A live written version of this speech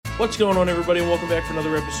What's going on, everybody, and welcome back for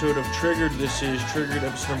another episode of Triggered. This is Triggered,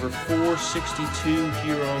 episode number 462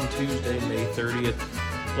 here on Tuesday, May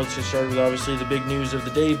 30th. Let's get started with, obviously, the big news of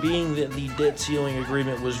the day being that the debt ceiling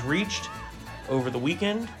agreement was reached over the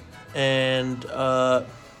weekend. And to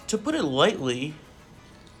put it lightly,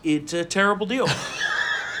 it's a terrible deal.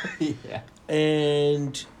 Yeah.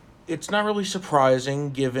 And it's not really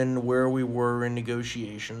surprising given where we were in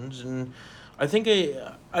negotiations. And I think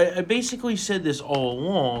I basically said this all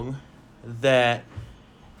along, that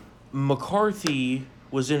McCarthy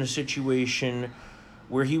was in a situation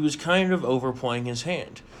where he was kind of overplaying his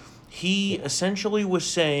hand. He essentially was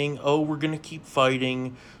saying, oh, we're going to keep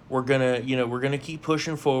fighting. We're going to keep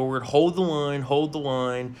pushing forward. Hold the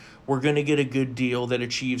line. We're going to get a good deal that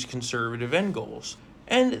achieves conservative end goals.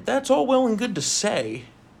 And that's all well and good to say,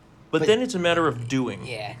 but then it's a matter of doing.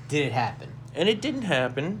 Yeah, did it happen? And it didn't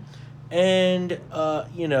happen. And,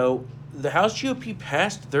 the House GOP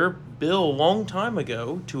passed their bill a long time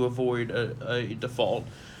ago to avoid a default.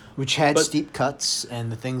 Which had steep cuts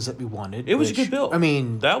and the things that we wanted. It was a good bill. I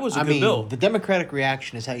mean... That was a good bill. The Democratic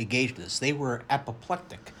reaction is how you gauge this. They were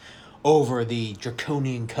apoplectic over the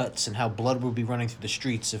draconian cuts and how blood would be running through the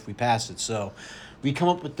streets if we pass it. So, we come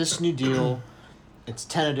up with this new deal. It's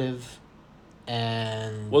tentative.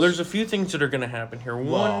 And... Well, there's a few things that are going to happen here.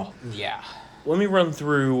 One, yeah. Let me run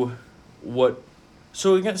through what...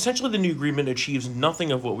 So, essentially, the new agreement achieves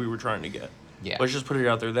nothing of what we were trying to get. Yeah. Let's just put it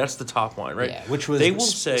out there. That's the top line, right? Yeah, which was they will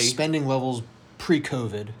say, spending levels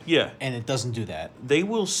pre-COVID. Yeah. And it doesn't do that. They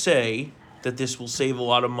will say that this will save a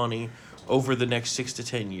lot of money over the next 6 to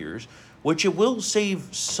 10 years, which it will save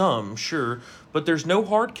some, sure, but there's no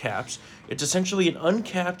hard caps. It's essentially an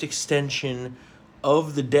uncapped extension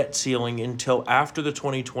of the debt ceiling until after the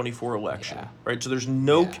 2024 election, right? So there's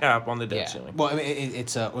no cap on the debt ceiling. Well, I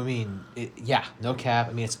mean, no cap.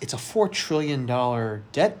 I mean, it's a $4 trillion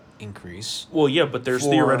debt increase. Well, yeah, but there's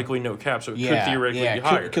theoretically no cap, so it could theoretically be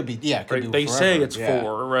higher. It could be, right? be They forever. say it's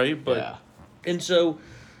 4, right? But and so,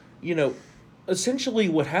 essentially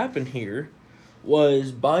what happened here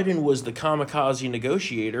was Biden was the kamikaze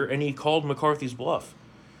negotiator, and he called McCarthy's bluff.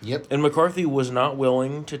 Yep. And McCarthy was not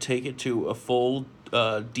willing to take it to a full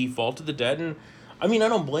default to the debt. And, I mean, I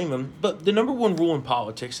don't blame him. But the number one rule in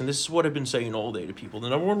politics, and this is what I've been saying all day to people, the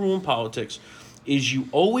number one rule in politics is you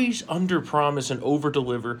always underpromise and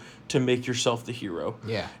overdeliver to make yourself the hero.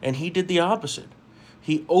 Yeah. And he did the opposite.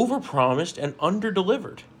 He overpromised and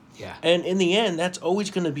underdelivered. Yeah. And in the end, that's always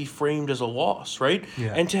going to be framed as a loss, right?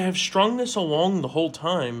 Yeah. And to have strung this along the whole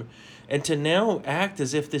time and to now act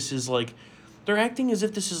as if this is like... They're acting as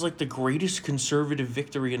if this is like the greatest conservative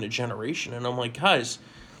victory in a generation. And I'm like, guys,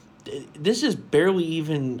 this is barely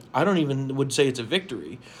even, I don't even would say it's a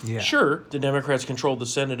victory. Yeah. Sure, the Democrats control the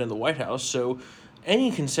Senate and the White House, so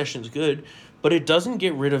any concession's good, but it doesn't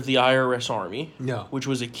get rid of the IRS army, which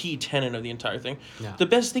was a key tenet of the entire thing. No. The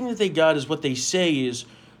best thing that they got is what they say is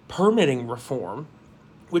permitting reform,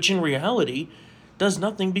 which in reality does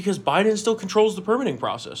nothing because Biden still controls the permitting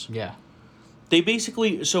process. Yeah. They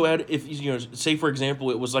basically, say for example,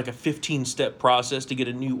 it was like a 15-step process to get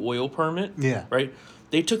a new oil permit. Yeah. Right?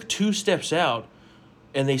 They took 2 steps out,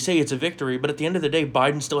 and they say it's a victory, but at the end of the day,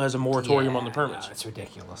 Biden still has a moratorium on the permits. No, it's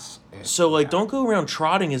ridiculous. Don't go around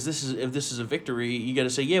trotting if this is a victory. You got to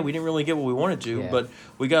say, we didn't really get what we wanted to, but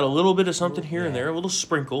we got a little bit of something here and there, a little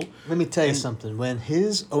sprinkle. Let me tell you something. When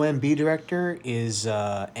his OMB director is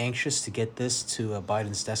anxious to get this to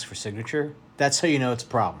Biden's desk for signature, that's how you know it's a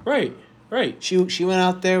problem. Right. She went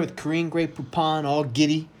out there with Corinne Gray-Poupon all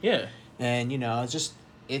giddy. Yeah. And,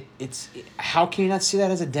 it's how can you not see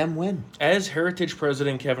that as a Dem win? As Heritage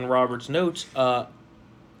President Kevin Roberts notes,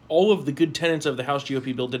 all of the good tenets of the House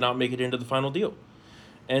GOP bill did not make it into the final deal.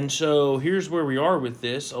 And so here's where we are with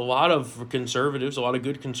this. A lot of good conservatives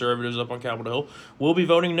up on Capitol Hill will be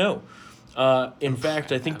voting no. In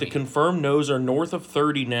fact, I think the confirmed no's are north of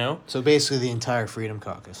 30 now. So basically the entire Freedom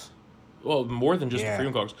Caucus. Well, more than just the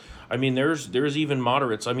Freedom Caucus. I mean, there's even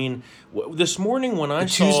moderates. I mean, this morning when I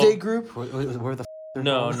saw... Tuesday group? Where the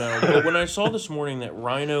No. But when I saw this morning that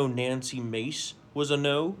Rhino Nancy Mace was a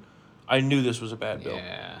no, I knew this was a bad bill.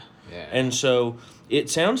 Yeah. And so it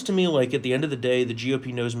sounds to me like at the end of the day, the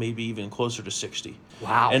GOP knows maybe even closer to 60.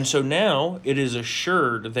 Wow. And so now it is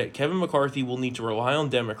assured that Kevin McCarthy will need to rely on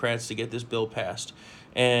Democrats to get this bill passed.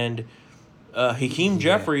 And... Hakeem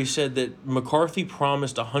Jeffrey said that McCarthy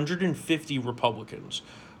promised 150 Republicans.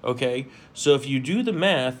 Okay? So if you do the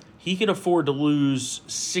math, he could afford to lose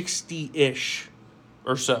 60-ish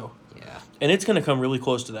or so. Yeah. And it's going to come really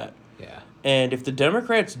close to that. Yeah. And if the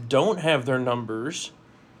Democrats don't have their numbers,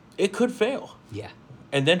 it could fail. Yeah.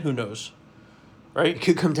 And then who knows? Right? It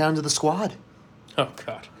could come down to the squad. Oh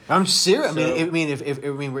God. I'm serious. So-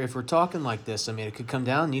 If we're talking like this, I mean, it could come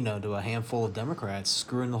down, to a handful of Democrats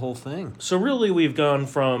screwing the whole thing. So really, we've gone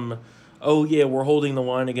from, oh yeah, we're holding the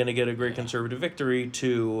line and going to get a great conservative victory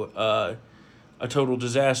to a total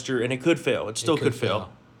disaster, and it could fail. It still could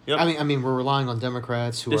fail. Yep. I mean, we're relying on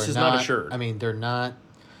Democrats who This are is not assured. I mean, they're not.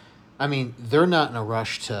 I mean, they're not in a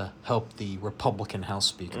rush to help the Republican House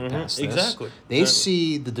Speaker pass this. Exactly. They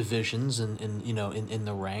see the divisions in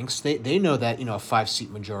the ranks. They know that a 5-seat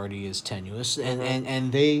majority is tenuous,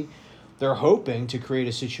 and they're hoping to create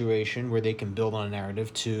a situation where they can build on a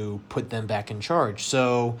narrative to put them back in charge.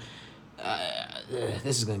 So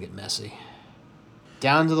this is gonna get messy,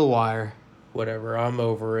 down to the wire. Whatever, I'm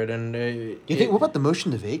over it. And What about the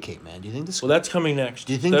motion to vacate, man? Do you think this? Well, that's coming next.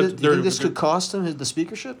 Do you think this could cost him the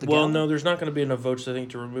speakership? Well, no, there's not going to be enough votes, I think,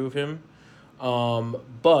 to remove him.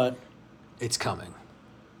 But it's coming.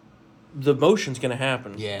 The motion's going to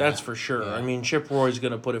happen. Yeah, That's for sure. yeah. I mean, Chip Roy's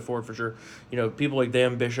going to put it forward for sure. People like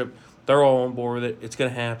Dan Bishop, they're all on board with it. It's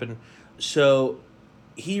going to happen. So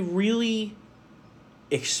he really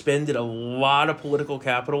expended a lot of political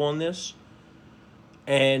capital on this.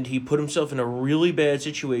 And he put himself in a really bad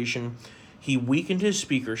situation. He weakened his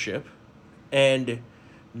speakership. And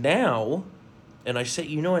now, and I said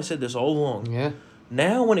this all along. Yeah.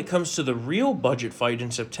 Now, when it comes to the real budget fight in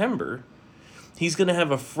September, he's going to have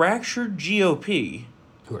a fractured GOP.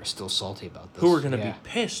 Who are still salty about this. Who are going to be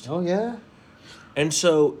pissed. Oh, yeah? And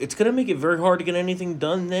so it's going to make it very hard to get anything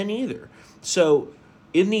done then either. So,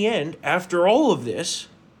 in the end, after all of this,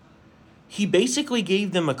 he basically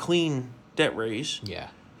gave them a clean debt raise. Yeah.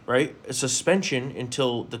 Right? A suspension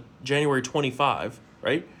until the January 25,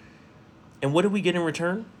 right? And what did we get in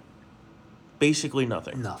return? Basically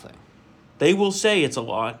nothing. Nothing. They will say it's a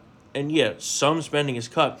lot, and yeah, some spending is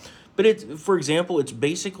cut. But for example, it's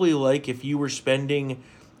basically like if you were spending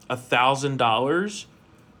 $1,000,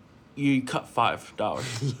 you cut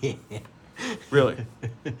 $5. Yeah. Really.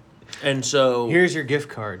 And so Here's your gift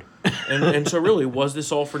card. and so really, was this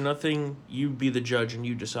all for nothing? You be the judge and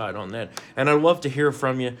you decide on that. And I'd love to hear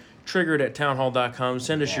from you. Triggered at townhall.com.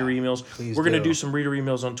 Send us your emails. Please We're going to do. do some reader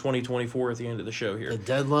emails on 2024 at the end of the show here. The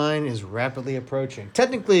deadline is rapidly approaching.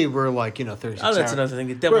 Technically, we're 36 hours. Oh, that's another thing.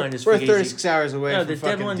 The deadline is We're fugazi. 36 hours away No, from the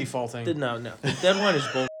fucking deadline defaulting. No. The deadline is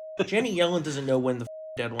bull. Janet Yellen doesn't know when the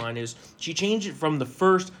deadline is. She changed it from the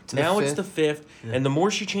 1st, To the now it's 5th? the 5th, and the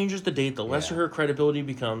more she changes the date, the lesser her credibility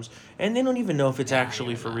becomes, and they don't even know if it's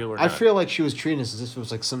actually for real or not. I feel like she was treating this as if it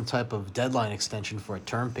was like some type of deadline extension for a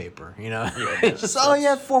term paper, It's just,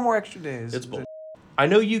 4 more extra days. It's bull. I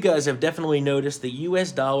know you guys have definitely noticed the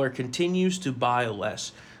U.S. dollar continues to buy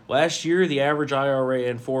less. Last year, the average IRA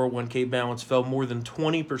and 401k balance fell more than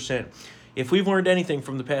 20%. If we've learned anything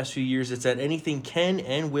from the past few years, it's that anything can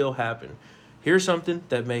and will happen. Here's something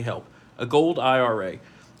that may help. A gold IRA.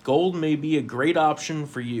 Gold may be a great option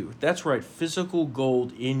for you. That's right, physical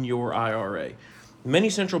gold in your IRA.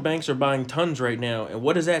 Many central banks are buying tons right now, and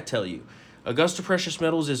what does that tell you? Augusta Precious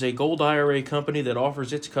Metals is a gold IRA company that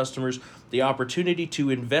offers its customers the opportunity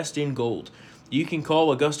to invest in gold. You can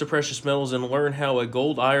call Augusta Precious Metals and learn how a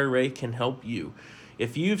gold IRA can help you.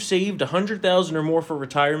 If you've saved $100,000 or more for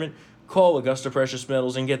retirement, call Augusta Precious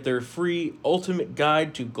Metals and get their free ultimate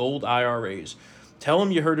guide to gold IRAs. Tell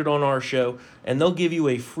them you heard it on our show, and they'll give you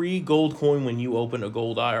a free gold coin when you open a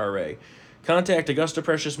gold IRA. Contact Augusta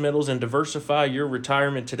Precious Metals and diversify your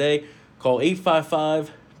retirement today. Call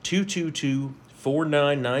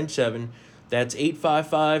 855-222-4997. That's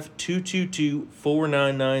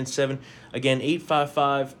 855-222-4997. Again,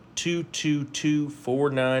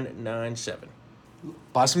 855-222-4997.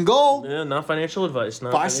 Buy some gold. Yeah, not financial advice.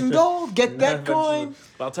 Buy some gold. Get that coin.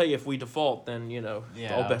 But I'll tell you, if we default, then, all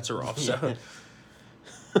bets are off. So.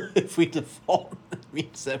 If we default, that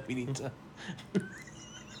means that we need to...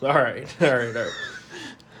 All right.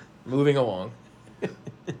 Moving along.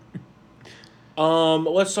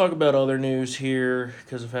 Let's talk about other news here,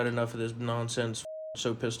 because I've had enough of this nonsense.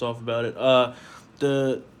 So pissed off about it.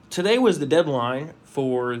 Today was the deadline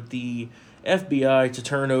for the FBI to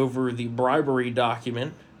turn over the bribery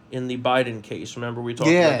document in the Biden case. Remember we talked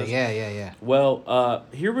about this? Yeah. Well,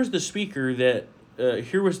 here was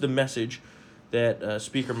the message that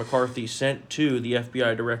Speaker McCarthy sent to the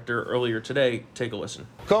FBI director earlier today. Take a listen.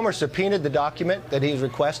 Comer subpoenaed the document that he's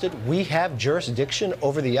requested. We have jurisdiction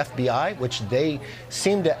over the FBI, which they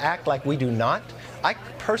seem to act like we do not. I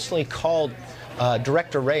personally called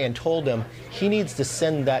Director Wray and told him he needs to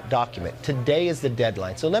send that document. Today is the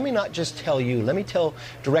deadline. So let me not just tell you, let me tell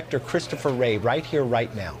Director Christopher Wray right here,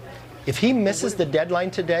 right now. If he misses the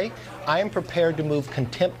deadline today, I am prepared to move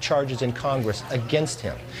contempt charges in Congress against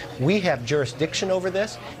him. We have jurisdiction over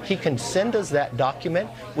this. He can send us that document.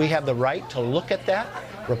 We have the right to look at that,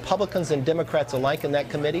 Republicans and Democrats alike in that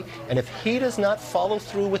committee. And if he does not follow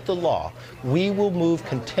through with the law, we will move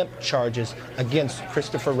contempt charges against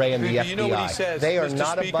Christopher Wray and the FBI. You know what he says, they are Mr.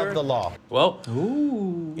 not Speaker? above the law. Well,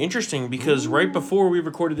 interesting, because right before we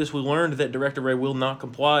recorded this, we learned that Director Wray will not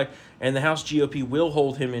comply, and the House GOP will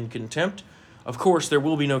hold him in contempt. Of course, there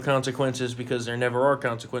will be no consequences, because there never are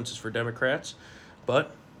consequences for Democrats,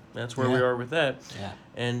 but that's where we are with that. Yeah.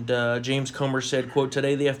 And James Comer said, quote,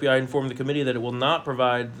 "Today the FBI informed the committee that it will not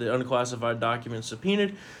provide the unclassified documents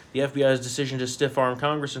subpoenaed. The FBI's decision to stiff-arm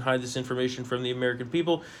Congress and hide this information from the American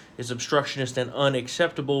people is obstructionist and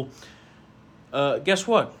unacceptable." Guess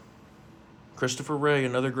what? Christopher Wray,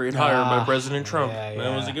 another great hire by President Trump. yeah,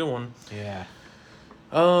 That was a yeah. good one. Yeah.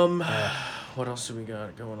 What else do we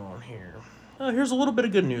got going on here? Here's a little bit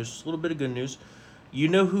of good news. You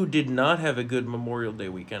know who did not have a good Memorial Day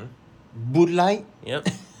weekend? Bud Light. Yep.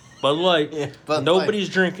 Bud Light. Yeah, Bud Nobody's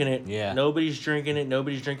drinking it. Yeah. Nobody's drinking it.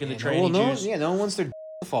 Nobody's drinking the tranny no juice. one wants their to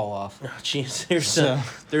fall off. Oh, jeez, there's So-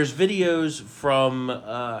 there's videos from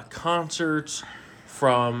concerts,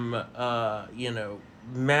 from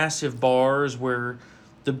massive bars where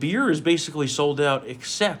the beer is basically sold out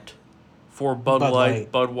except for Bud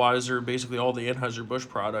Light, Budweiser, basically all the Anheuser-Busch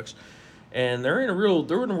products, and they're in a real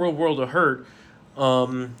world of hurt.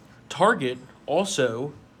 Target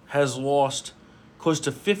also has lost close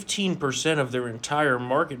to 15% of their entire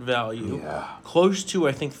market value, close to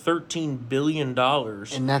I think $13 billion.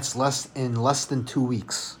 And that's less than 2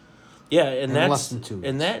 weeks. Yeah, and that's less than 2 weeks.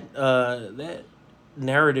 and that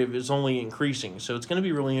narrative is only increasing. So it's going to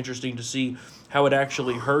be really interesting to see how it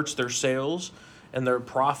actually hurts their sales and their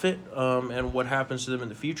profit, and what happens to them in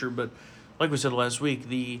the future. But like we said last week,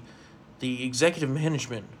 the executive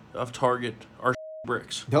management of Target are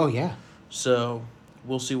bricks. Oh yeah. So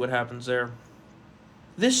we'll see what happens there.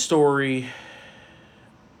 This story,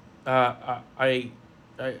 I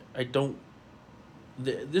don't.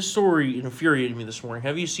 This story infuriated me this morning.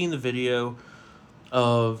 Have you seen the video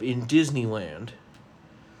of in Disneyland?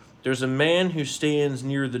 There's a man who stands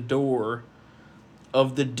near the door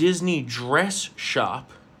of the Disney dress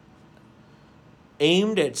shop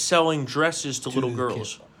aimed at selling dresses to little the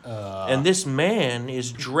girls. kid. And this man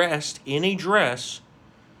is dressed in a dress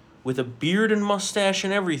with a beard and mustache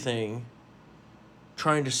and everything,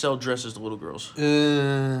 trying to sell dresses to little girls.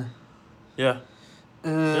 Yeah.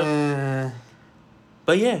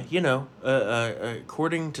 But yeah,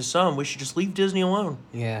 according to some, we should just leave Disney alone.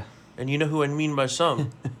 Yeah. And you know who I mean by some?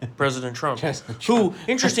 President Trump. President Who,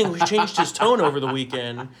 interestingly, changed his tone over the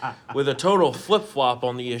weekend with a total flip-flop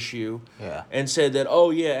on the issue. Yeah. And said that, oh,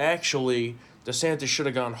 yeah, actually, DeSantis should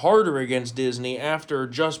have gone harder against Disney after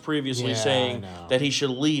just previously Yeah, I saying know. that he should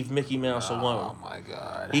leave Mickey Mouse alone. Oh my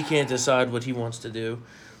God. He can't decide what he wants to do.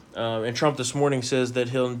 And Trump this morning says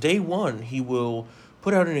that on day one, he will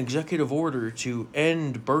put out an executive order to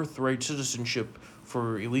end birthright citizenship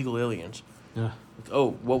for illegal aliens. Yeah.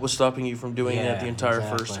 Oh, what was stopping you from doing that Yeah, the entire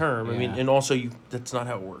exactly. first term? I mean, Yeah. and also that's not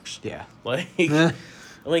how it works. Yeah. Like, the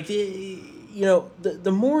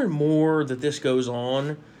more and more that this goes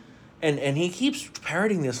on, and he keeps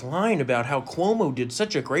parroting this line about how Cuomo did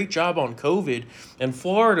such a great job on COVID and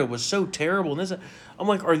Florida was so terrible. And this, I'm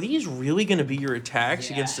like, are these really going to be your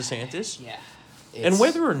attacks against DeSantis? Yeah. And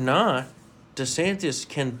whether or not DeSantis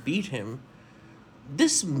can beat him,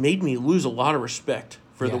 this made me lose a lot of respect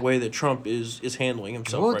for the Yeah. way that Trump is handling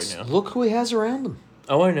himself right now. Look who he has around him.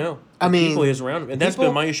 Oh, I know. I The mean, people he has around him, and that's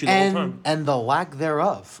been my issue the whole time. And the lack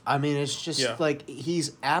thereof. I mean, it's just Yeah. like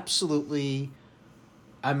he's absolutely,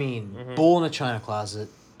 Mm-hmm. bull in a china closet.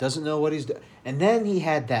 Doesn't know what he's doing. And then he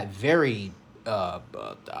had that very,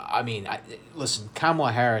 listen,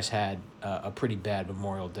 Kamala Harris had a pretty bad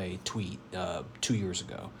Memorial Day tweet 2 years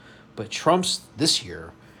ago, but Trump's this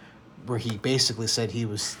year, where he basically said he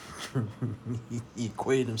was, he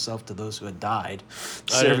equated himself to those who had died, I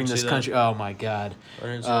serving didn't this see that. country. Oh my God. I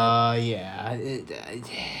didn't see that.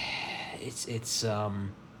 Yeah,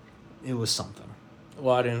 it was something.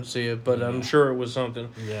 Well, I didn't see it, but I'm sure it was something.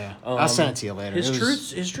 Yeah, I'll send it to you later. His It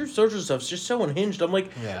was- truth social stuff's just so unhinged. I'm like,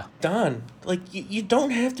 Yeah. Don, like you don't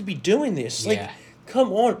have to be doing this. Like, Yeah.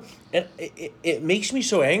 come on. And it makes me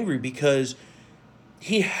so angry because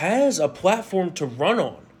he has a platform to run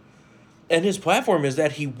on, and his platform is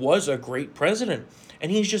that he was a great president,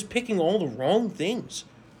 and he's just picking all the wrong things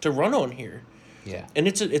to run on here. Yeah, And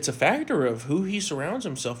it's a factor of who he surrounds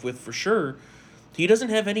himself with for sure. He doesn't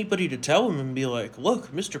have anybody to tell him and be like,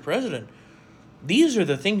 look, Mr. President, These are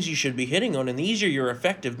the things you should be hitting on, and these are your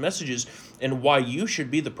effective messages and why you should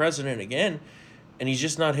be the president again. And he's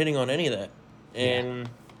just not hitting on any of that. And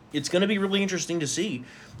it's going to be really interesting to see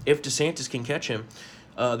if DeSantis can catch him.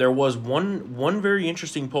 There was one very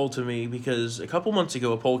interesting poll to me because a couple months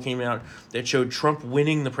ago a poll came out that showed Trump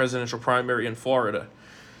winning the presidential primary in Florida.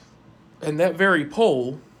 And that very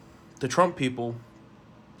poll, the Trump people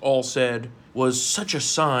all said, was such a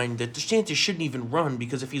sign that DeSantis shouldn't even run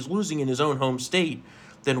because if he's losing in his own home state,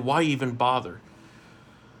 then why even bother?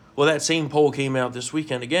 Well, that same poll came out this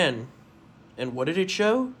weekend again, and what did it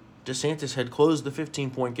show? DeSantis had closed the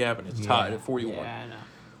 15-point gap and it's tied at 41. Yeah, I know.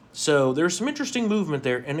 So there's some interesting movement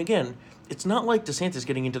there. And again, it's not like DeSantis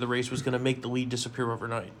getting into the race was going to make the lead disappear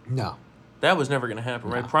overnight. No. That was never going to happen,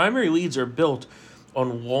 right? Primary leads are built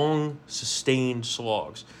on long, sustained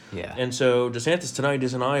slogs. Yeah. And so DeSantis tonight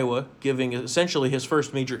is in Iowa giving essentially his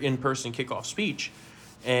first major in-person kickoff speech.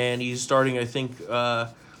 And he's starting, I think,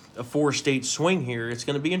 a 4-state swing here. It's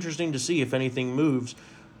going to be interesting to see if anything moves.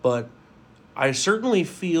 But I certainly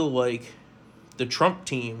feel like the Trump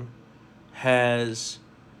team has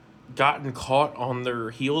gotten caught on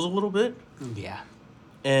their heels a little bit. Yeah.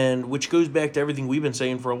 And which goes back to everything we've been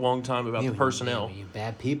saying for a long time about the personnel. You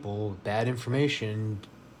bad people, bad information,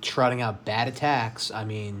 trotting out bad attacks. I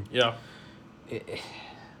mean, Yeah. Yeah.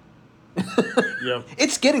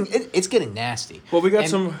 it's getting nasty. Well, we got and,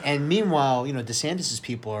 some. And meanwhile, DeSantis's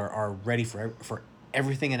people are ready for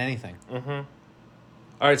everything and anything. All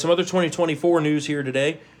right, some other 2024 news here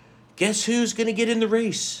today. Guess who's going to get in the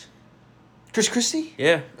race? Chris Christie?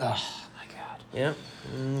 Yeah. Oh my God. Yeah.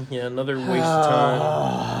 Yeah, another waste of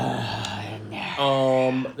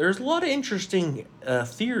time. There's a lot of interesting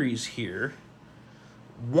theories here.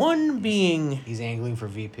 One being, He's angling for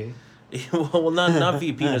VP. well, not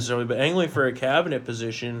VP necessarily, but angling for a cabinet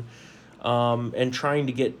position, and trying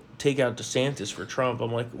to take out DeSantis for Trump.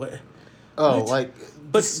 I'm like, what? Oh, What? like,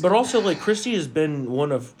 But also, like, Christie has been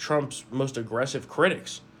one of Trump's most aggressive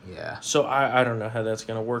critics. yeah. So I don't know how that's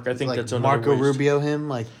going to work. I think Like that's another Marco waste. Rubio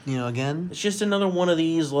him, again. It's just another one of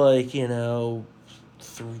these, like,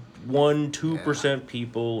 1-2%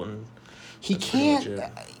 people, and He that's pretty much can't.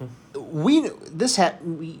 it.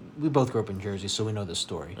 We both grew up in Jersey, so we know this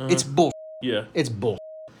story. It's bull. Yeah. It's bull.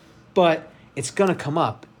 But it's gonna come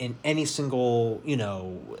up in any single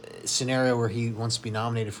scenario where he wants to be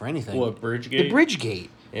nominated for anything. What, Bridgegate? The Bridgegate.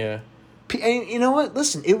 Yeah. And you know what?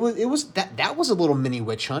 Listen, it was that was a little mini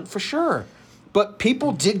witch hunt for sure, but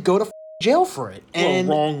people did go to jail for it, and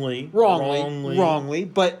wrongly.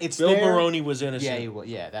 But it's Bill there. Baroni was innocent. Yeah, he was.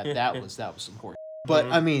 Yeah, that was some horse. But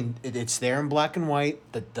I mean, it's there in black and white.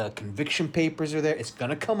 The conviction papers are there. It's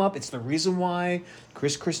gonna come up. It's the reason why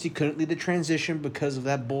Chris Christie couldn't lead the transition because of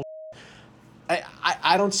that bull.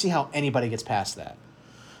 I don't see how anybody gets past that.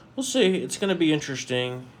 We'll see. It's going to be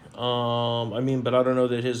interesting. But I don't know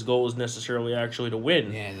that his goal is necessarily actually to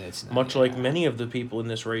win. Yeah, that's not, Much like many of the people in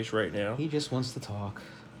this race right now. He just wants to talk.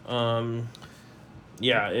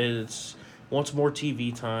 Yeah, it's wants more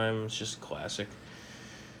TV time. It's just classic.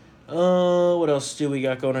 What else do we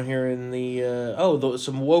got going on here in the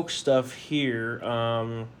some woke stuff here.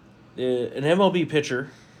 An MLB pitcher,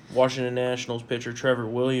 Washington Nationals pitcher Trevor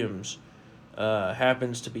Williams,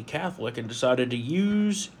 happens to be Catholic and decided to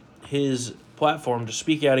use his platform to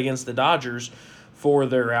speak out against the Dodgers for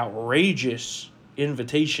their outrageous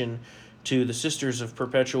invitation to the Sisters of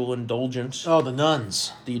Perpetual Indulgence. Oh, the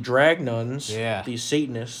nuns. The drag nuns. Yeah. The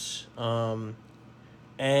Satanists. And,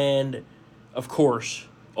 of course,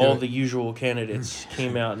 all the usual candidates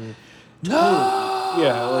came out and... No!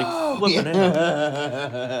 Yeah, like flipping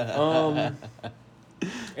out.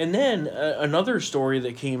 And then another story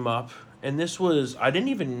that came up, and this was... I didn't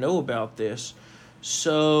even know about this.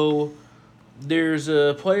 So, there's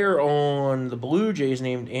a player on the Blue Jays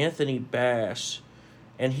named Anthony Bass,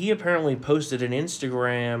 and he apparently posted an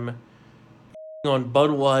Instagram on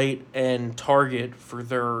Bud Light and Target for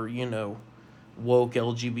their, woke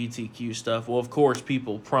LGBTQ stuff. Well, of course,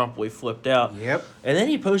 people promptly flipped out. Yep. And then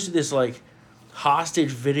he posted this,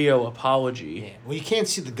 hostage video apology. Yeah. Well, you can't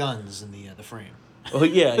see the guns in the frame. Oh,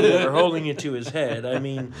 yeah, they're holding it to his head. I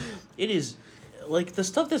mean, it is... the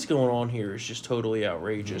stuff that's going on here is just totally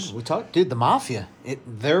outrageous. We talked, dude. The mafia.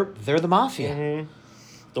 They're the mafia. Mm-hmm.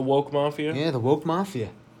 The woke mafia. Yeah, the woke mafia.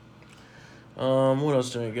 What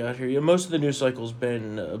else do I got here? Yeah, most of the news cycle's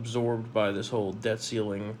been absorbed by this whole debt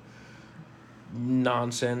ceiling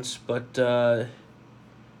nonsense. But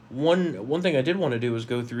one thing I did want to do was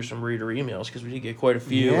go through some reader emails because we did get quite a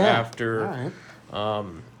few after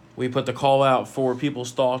we put the call out for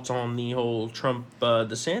people's thoughts on the whole Trump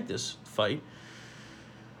DeSantis fight.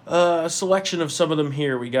 A selection of some of them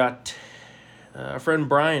here. We got Our friend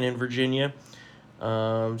Brian in Virginia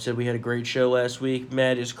said we had a great show last week.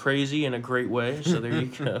 Matt is crazy in a great way, so there you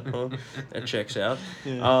go. That checks out.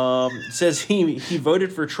 Says he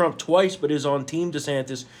voted for Trump twice, but is on Team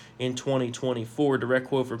DeSantis in 2024. Direct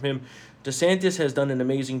quote from him. DeSantis has done an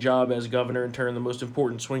amazing job as governor and turned the most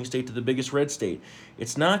important swing state to the biggest red state.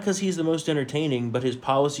 It's not because he's the most entertaining, but his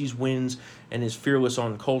policies, wins, and is fearless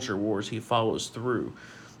on culture wars. He follows through.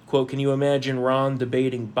 Quote, can you imagine Ron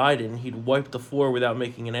debating Biden? He'd wipe the floor without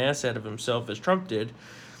making an ass out of himself as Trump did.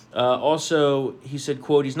 Also, he said,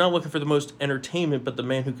 quote, he's not looking for the most entertainment, but the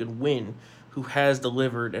man who can win, who has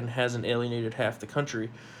delivered and hasn't alienated half the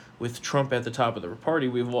country. With Trump at the top of the party,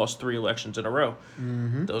 we've lost 3 elections in a row.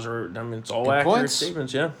 Mm-hmm. Those are, I mean, it's all Good accurate points.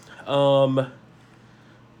 statements, yeah.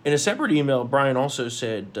 In a separate email, Brian also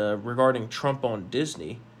said regarding Trump on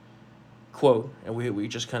Disney, quote, and we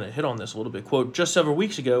just kind of hit on this a little bit, quote, just several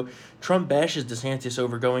weeks ago, Trump bashes DeSantis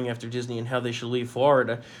over going after Disney and how they should leave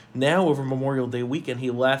Florida. Now, over Memorial Day weekend,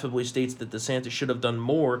 he laughably states that DeSantis should have done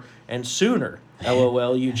more and sooner.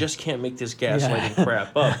 LOL, you just can't make this gaslighting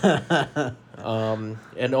crap up.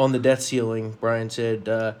 And on the debt ceiling, Brian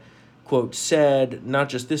said, quote, sad, not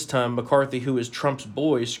just this time, McCarthy, who is Trump's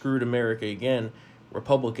boy, screwed America again.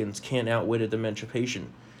 Republicans can't outwit a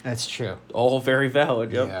emancipation. That's true. All very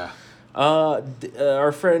valid, yep. Yeah.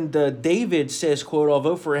 Our friend David says, quote, I'll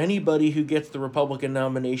vote for anybody who gets the Republican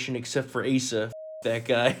nomination except for Asa. That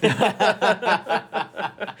guy.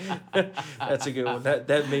 That's a good one.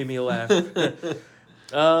 That made me laugh.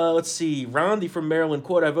 Let's see. Rondi from Maryland,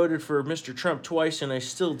 quote, I voted for Mr. Trump twice, and I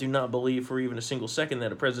still do not believe for even a single second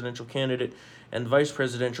that a presidential candidate and vice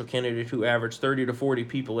presidential candidate who averaged 30 to 40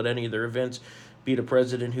 people at any of their events beat a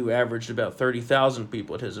president who averaged about 30,000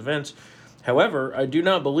 people at his events. However, I do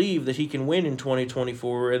not believe that he can win in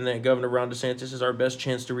 2024 and that Governor Ron DeSantis is our best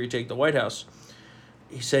chance to retake the White House.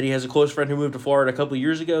 He said he has a close friend who moved to Florida a couple of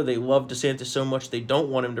years ago. They love DeSantis so much they don't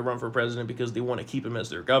want him to run for president because they want to keep him as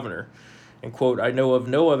their governor. And, quote, I know of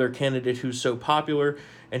no other candidate who's so popular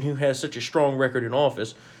and who has such a strong record in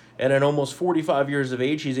office. And at almost 45 years of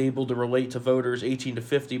age, he's able to relate to voters 18 to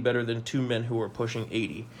 50 better than 2 men who are pushing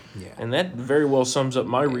 80. Yeah. And that very well sums up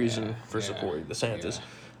my reason for supporting DeSantis. Yeah.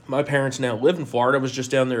 My parents now live in Florida. I was just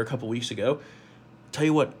down there a couple weeks ago. Tell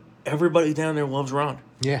you what, everybody down there loves Ron.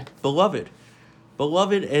 Yeah. Beloved,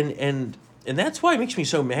 and that's why it makes me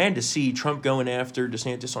so mad to see Trump going after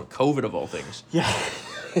DeSantis on COVID of all things. Yeah.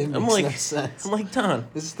 I'm like, Don.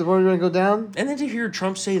 This is the road you're going to go down? And then to hear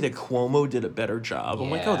Trump say that Cuomo did a better job. I'm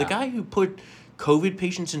like, oh, the guy who put COVID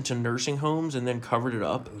patients into nursing homes and then covered it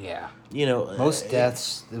up. Yeah. You know. Most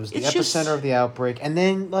deaths. It was the epicenter of the outbreak. And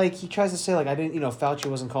then, like, he tries to say, like, I didn't, Fauci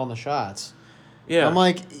wasn't calling the shots. Yeah. I'm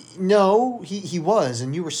like, no, he was,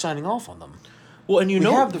 and you were signing off on them. Well, and we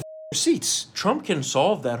have the receipts. Trump can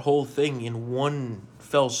solve that whole thing in one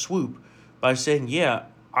fell swoop by saying, yeah,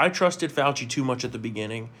 I trusted Fauci too much at the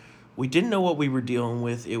beginning. We didn't know what we were dealing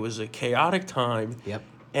with. It was a chaotic time. Yep.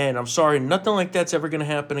 And I'm sorry, nothing like that's ever going to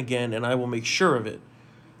happen again, and I will make sure of it.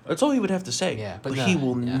 That's all he would have to say. Yeah, but he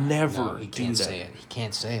will never he do can't that. Say it. He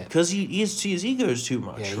can't say it. Because his ego is too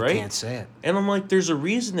much, right? He can't say it. And I'm like, there's a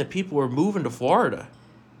reason that people are moving to Florida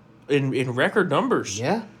in record numbers.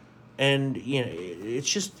 Yeah. And, it's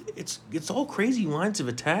just, it's all crazy lines of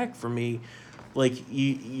attack for me. Like,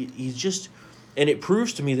 he's just... And it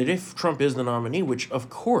proves to me that if Trump is the nominee, which, of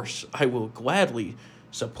course, I will gladly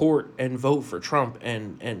support and vote for Trump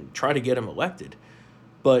and try to get him elected,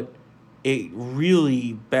 but it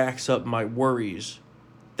really backs up my worries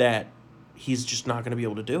that he's just not going to be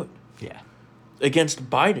able to do it. Yeah. Against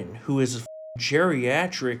Biden, who is a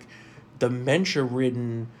geriatric,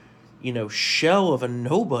 dementia-ridden, shell of a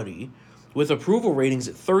nobody with approval ratings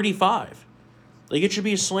at 35. Like, it should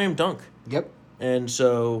be a slam dunk. Yep. And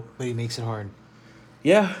so... But he makes it hard.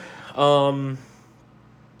 Yeah. And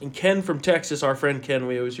Ken from Texas, our friend Ken,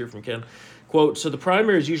 we always hear from Ken, quote, so the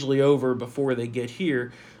primary is usually over before they get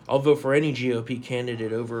here. I'll vote for any GOP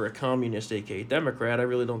candidate over a communist, a.k.a. Democrat. I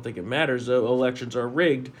really don't think it matters, though. Elections are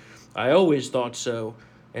rigged. I always thought so,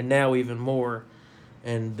 and now even more.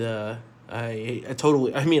 And I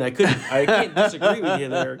can't disagree with you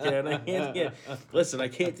there, Ken. Listen, I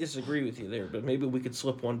can't disagree with you there, but maybe we could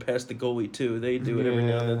slip one past the goalie, too. They do it every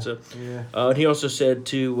now and then. So, and he also said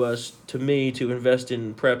to me to invest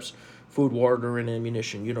in preps, food, water, and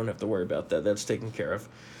ammunition. You don't have to worry about that. That's taken care of.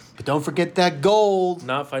 But don't forget that gold.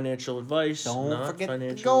 Not financial advice. Don't forget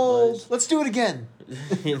the gold. Advice. Let's do it again.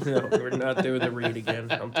 No, we're not doing the read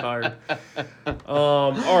again. I'm tired.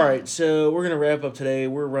 All right, so we're going to wrap up today.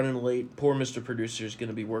 We're running late. Poor Mr. Producer is going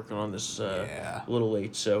to be working on this a little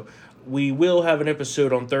late. So we will have an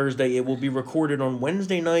episode on Thursday. It will be recorded on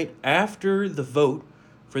Wednesday night after the vote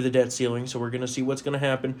for the debt ceiling. So we're going to see what's going to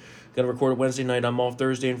happen. Going to record it Wednesday night. I'm off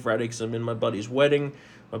Thursday and Friday because I'm in my buddy's wedding.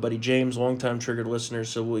 My buddy James, longtime Triggered listener,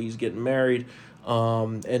 so he's getting married.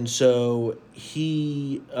 And so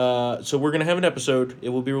so we're going to have an episode. It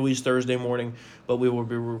will be released Thursday morning, but we will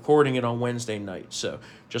be recording it on Wednesday night. So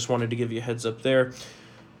just wanted to give you a heads up there.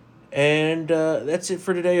 And that's it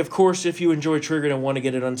for today. Of course, if you enjoy Triggered and want to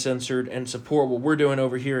get it uncensored and support what we're doing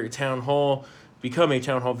over here at Town Hall, become a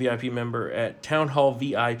Town Hall VIP member at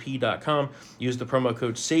townhallvip.com. Use the promo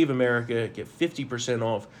code SAVEAmerica. Get 50%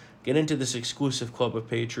 off. Get into this exclusive club of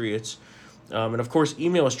patriots. And, of course,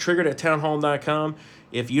 email us triggered@townhall.com.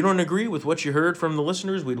 If you don't agree with what you heard from the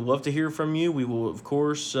listeners, we'd love to hear from you. We will, of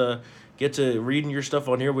course, get to reading your stuff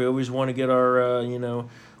on here. We always want to get our,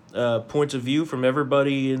 points of view from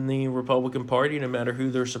everybody in the Republican Party, no matter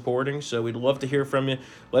who they're supporting. So we'd love to hear from you.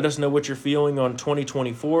 Let us know what you're feeling on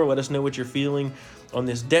 2024. Let us know what you're feeling on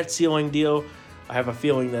this debt ceiling deal. I have a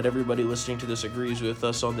feeling that everybody listening to this agrees with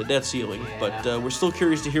us on the debt ceiling, but we're still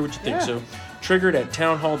curious to hear what you think. So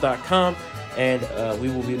triggered@townhall.com, and we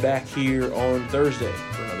will be back here on Thursday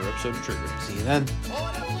for another episode of Triggered. See you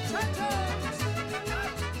then.